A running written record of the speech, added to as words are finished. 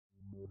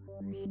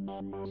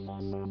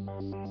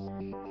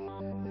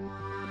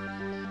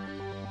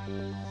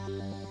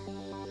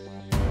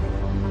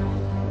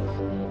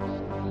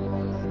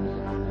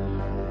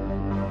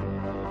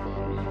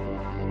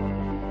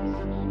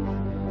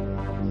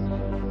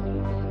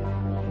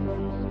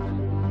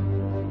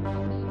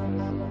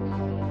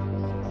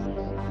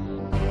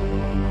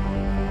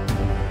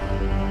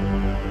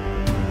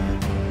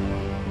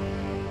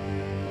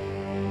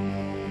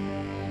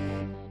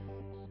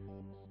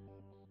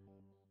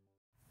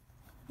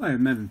Hi,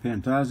 I'm Evan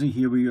Pantazi.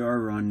 Here we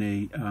are on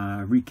a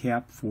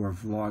recap for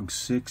Vlog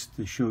 6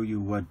 to show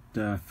you what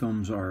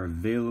films are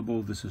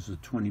available. This is a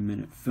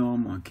 20-minute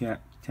film on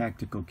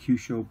Tactical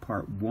Kyusho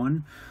Part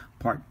 1.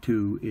 Part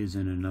 2 is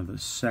in another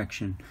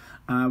section.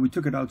 We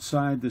took it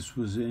outside. This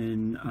was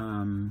in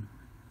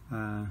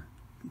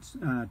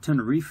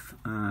Tenerife,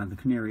 the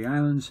Canary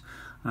Islands.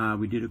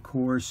 We did a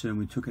course and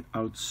we took it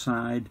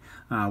outside,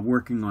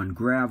 working on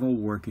gravel,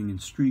 working in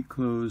street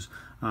clothes,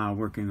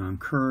 working on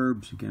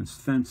curbs, against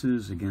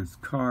fences,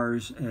 against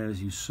cars.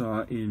 As you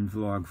saw in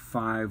Vlog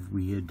 5,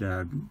 we had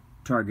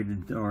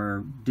targeted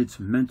or did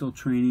some mental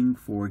training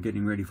for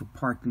getting ready for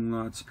parking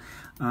lots.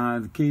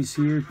 The case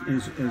here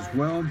is as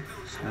well.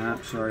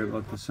 Sorry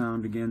about the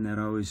sound again, that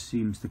always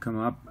seems to come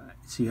up.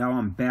 See how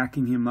I'm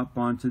backing him up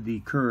onto the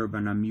curb,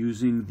 and I'm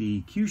using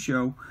the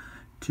Kyusho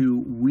to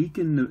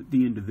weaken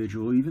the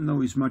individual, even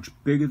though he's much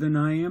bigger than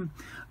I am,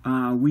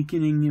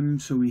 weakening him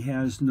so he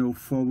has no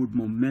forward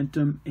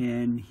momentum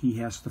and he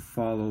has to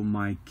follow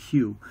my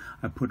cue.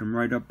 I put him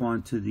right up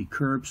onto the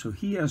curb, so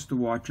he has to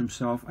watch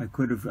himself. I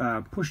could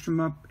have pushed him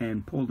up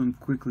and pulled him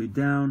quickly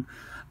down.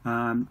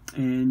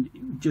 And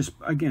just,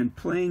 again,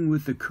 playing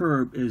with the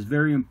curb is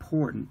very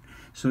important.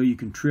 So you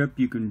can trip,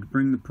 you can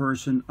bring the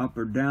person up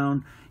or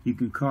down, you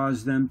can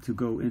cause them to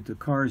go into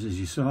cars, as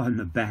you saw in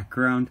the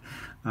background.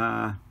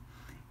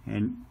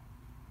 And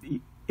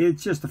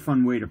it's just a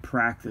fun way to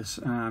practice,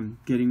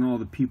 getting all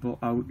the people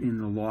out in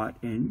the lot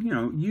and, you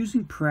know,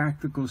 using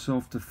practical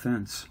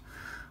self-defense.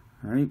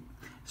 All right.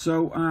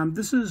 So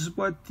this is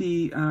what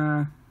the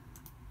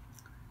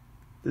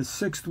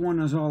sixth one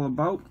is all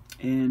about,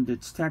 and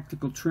it's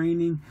tactical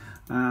training.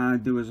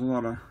 There was a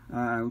lot of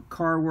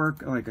car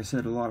work, like I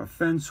said, a lot of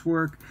fence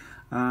work,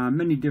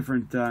 many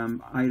different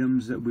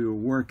items that we were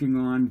working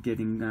on,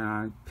 getting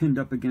pinned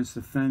up against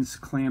the fence,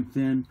 clamped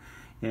in,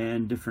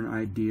 and different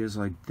ideas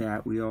like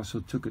that. We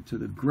also took it to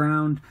the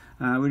ground.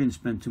 We didn't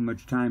spend too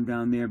much time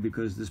down there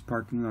because this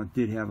parking lot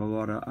did have a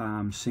lot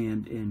of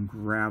sand and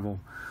gravel.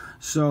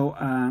 So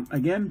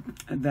again,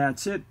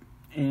 that's it.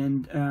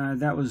 And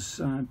that was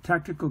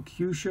Tactical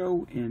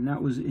Kyusho, and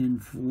that was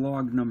in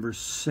vlog number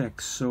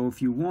 6. So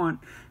if you want,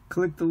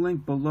 click the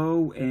link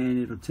below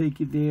and it'll take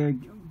you there.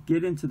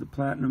 Get into the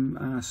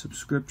Platinum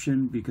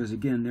subscription, because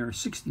again, there are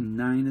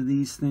 69 of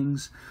these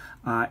things.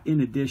 In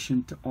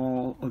addition to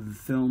all of the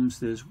films,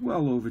 there's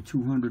well over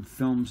 200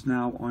 films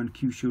now on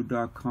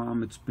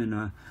Kyusho.com. It's been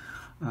a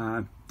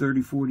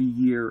 30-40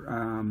 year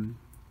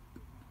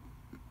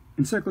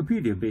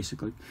encyclopedia,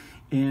 basically,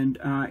 and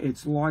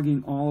it's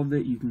logging all of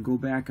it. You can go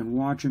back and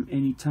watch them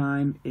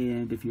anytime,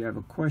 and if you have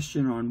a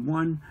question on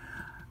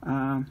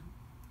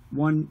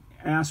one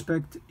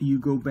aspect, you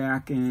go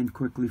back and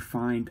quickly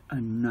find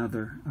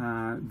another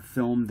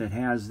film that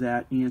has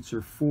that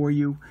answer for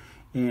you,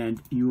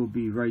 and you will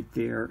be right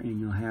there and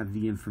you'll have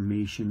the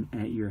information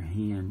at your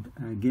hand.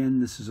 Again,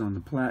 this is on the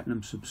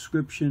Platinum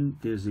subscription.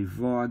 There's a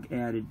vlog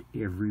added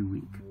every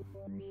week.